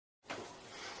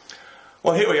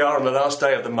Well, here we are on the last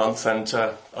day of the month, and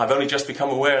I've only just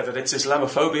become aware that it's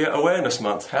Islamophobia Awareness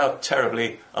Month. How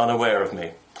terribly unaware of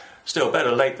me. Still,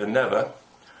 better late than never.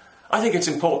 I think it's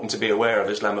important to be aware of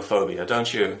Islamophobia,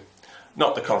 don't you?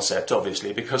 Not the concept,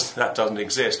 obviously, because that doesn't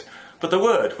exist, but the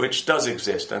word, which does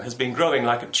exist and has been growing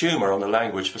like a tumour on the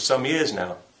language for some years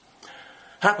now.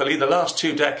 Happily, the last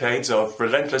 2 decades of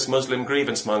relentless Muslim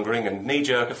grievance-mongering and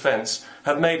knee-jerk offence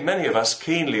have made many of us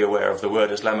keenly aware of the word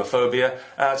Islamophobia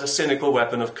as a cynical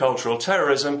weapon of cultural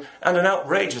terrorism and an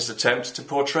outrageous attempt to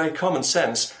portray common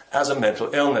sense as a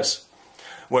mental illness.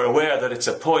 We're aware that it's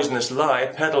a poisonous lie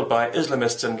peddled by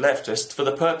Islamists and leftists for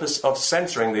the purpose of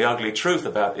censoring the ugly truth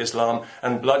about Islam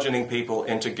and bludgeoning people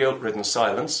into guilt-ridden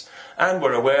silence. And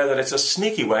we're aware that it's a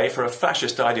sneaky way for a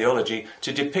fascist ideology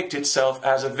to depict itself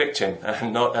as a victim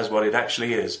and not as what it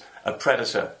actually is, a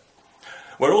predator.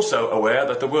 We're also aware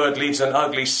that the word leaves an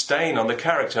ugly stain on the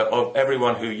character of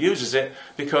everyone who uses it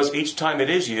because each time it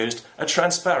is used, a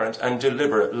transparent and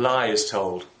deliberate lie is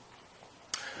told.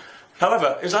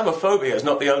 However, Islamophobia is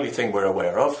not the only thing we're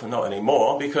aware of, not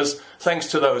anymore, because thanks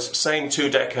to those same 2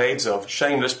 decades of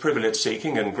shameless privilege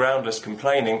seeking and groundless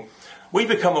complaining, we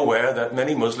become aware that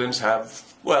many Muslims have,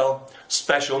 well,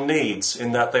 special needs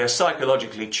in that they are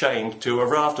psychologically chained to a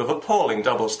raft of appalling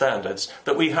double standards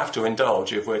that we have to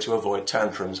indulge if we're to avoid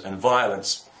tantrums and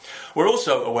violence. We're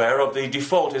also aware of the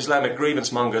default Islamic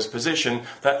grievance-monger's position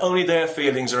that only their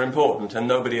feelings are important and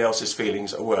nobody else's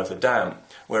feelings are worth a damn.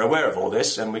 We're aware of all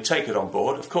this and we take it on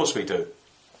board, of course we do.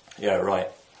 Yeah, right.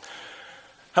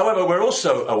 However, we're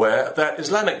also aware that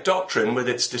Islamic doctrine, with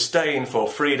its disdain for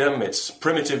freedom, its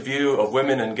primitive view of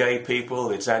women and gay people,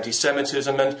 its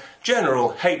anti-Semitism and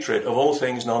general hatred of all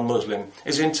things non-Muslim,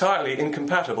 is entirely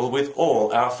incompatible with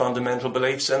all our fundamental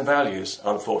beliefs and values,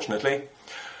 unfortunately.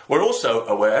 We're also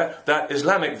aware that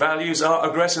Islamic values are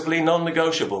aggressively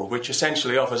non-negotiable, which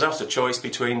essentially offers us a choice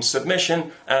between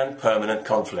submission and permanent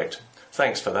conflict.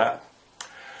 Thanks for that.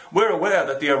 We're aware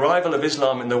that the arrival of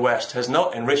Islam in the West has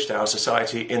not enriched our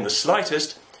society in the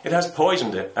slightest. It has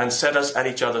poisoned it and set us at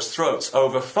each other's throats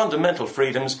over fundamental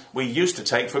freedoms we used to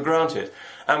take for granted.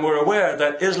 And we're aware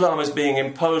that Islam is being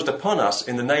imposed upon us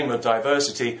in the name of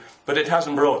diversity, but it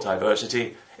hasn't brought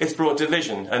diversity. It's brought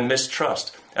division and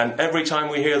mistrust. And every time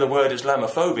we hear the word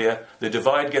Islamophobia, the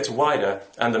divide gets wider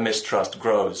and the mistrust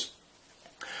grows.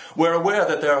 We're aware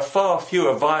that there are far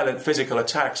fewer violent physical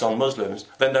attacks on Muslims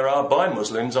than there are by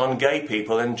Muslims on gay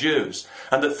people and Jews,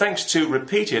 and that thanks to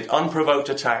repeated unprovoked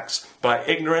attacks by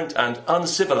ignorant and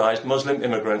uncivilized Muslim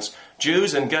immigrants,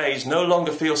 Jews and gays no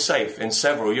longer feel safe in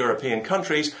several European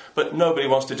countries, but nobody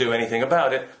wants to do anything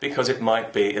about it because it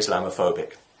might be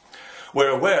Islamophobic. We're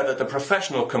aware that the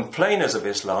professional complainers of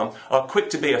Islam are quick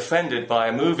to be offended by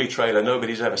a movie trailer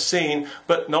nobody's ever seen,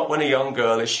 but not when a young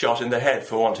girl is shot in the head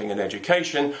for wanting an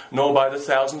education, nor by the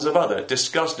thousands of other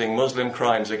disgusting Muslim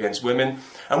crimes against women.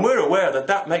 And we're aware that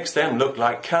that makes them look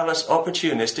like callous,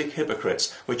 opportunistic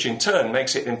hypocrites, which in turn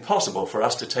makes it impossible for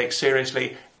us to take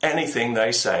seriously anything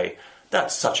they say.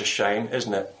 That's such a shame,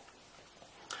 isn't it?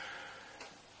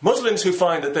 Muslims who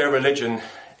find that their religion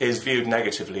is viewed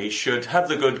negatively should have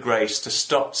the good grace to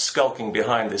stop skulking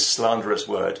behind this slanderous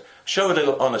word, show a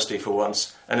little honesty for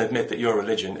once, and admit that your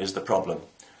religion is the problem.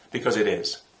 Because it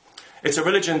is. It's a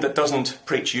religion that doesn't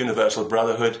preach universal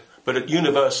brotherhood, but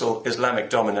universal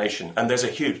Islamic domination, and there's a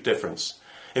huge difference.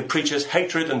 It preaches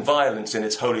hatred and violence in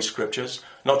its holy scriptures,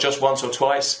 not just once or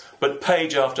twice, but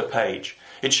page after page.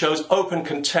 It shows open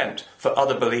contempt for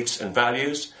other beliefs and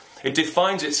values. It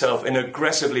defines itself in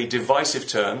aggressively divisive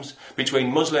terms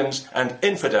between Muslims and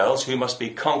infidels who must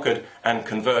be conquered and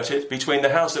converted, between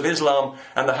the House of Islam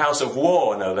and the House of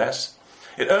War, no less.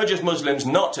 It urges Muslims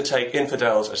not to take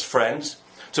infidels as friends,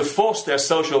 to force their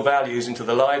social values into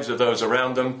the lives of those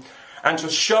around them, and to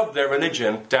shove their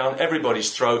religion down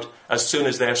everybody's throat as soon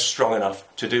as they're strong enough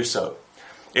to do so.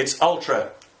 It's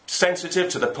ultra-sensitive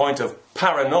to the point of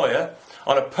paranoia,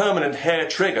 on a permanent hair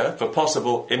trigger for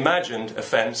possible imagined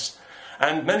offence,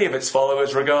 and many of its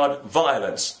followers regard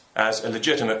violence as a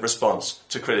legitimate response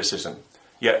to criticism.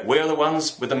 Yet we're the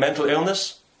ones with the mental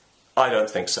illness? I don't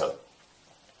think so.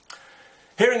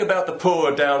 Hearing about the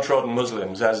poor, downtrodden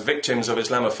Muslims as victims of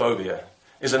Islamophobia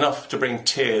is enough to bring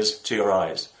tears to your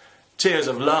eyes. Tears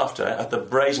of laughter at the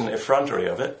brazen effrontery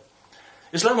of it.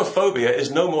 Islamophobia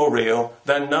is no more real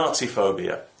than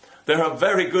Nazi-phobia. There are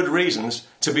very good reasons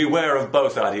to beware of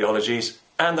both ideologies,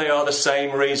 and they are the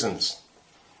same reasons.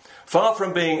 Far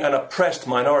from being an oppressed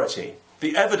minority,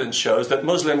 the evidence shows that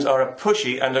Muslims are a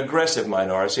pushy and aggressive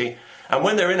minority, And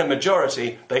when they're in a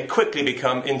majority, they quickly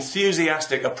become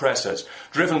enthusiastic oppressors,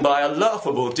 driven by a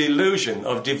laughable delusion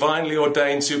of divinely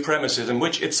ordained supremacism,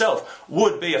 which itself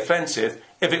would be offensive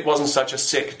if it wasn't such a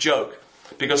sick joke.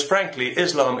 Because frankly,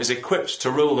 Islam is equipped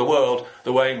to rule the world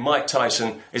the way Mike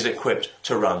Tyson is equipped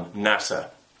to run NASA.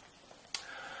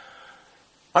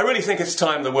 I really think it's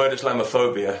time the word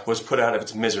Islamophobia was put out of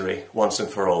its misery once and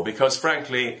for all, because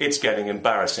frankly, it's getting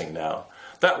embarrassing now.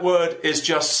 That word is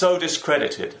just so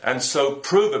discredited and so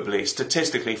provably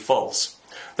statistically false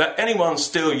that anyone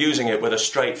still using it with a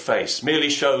straight face merely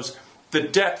shows the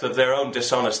depth of their own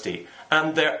dishonesty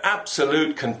and their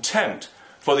absolute contempt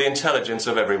for the intelligence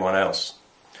of everyone else.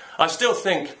 I still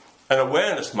think an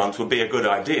awareness month would be a good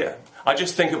idea. I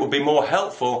just think it would be more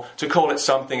helpful to call it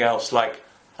something else, like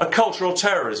a cultural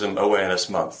terrorism awareness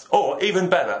month, or even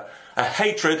better, a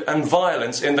hatred and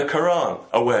violence in the Quran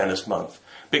awareness month.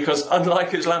 Because unlike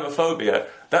Islamophobia,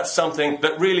 that's something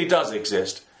that really does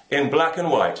exist in black and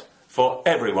white for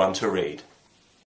everyone to read.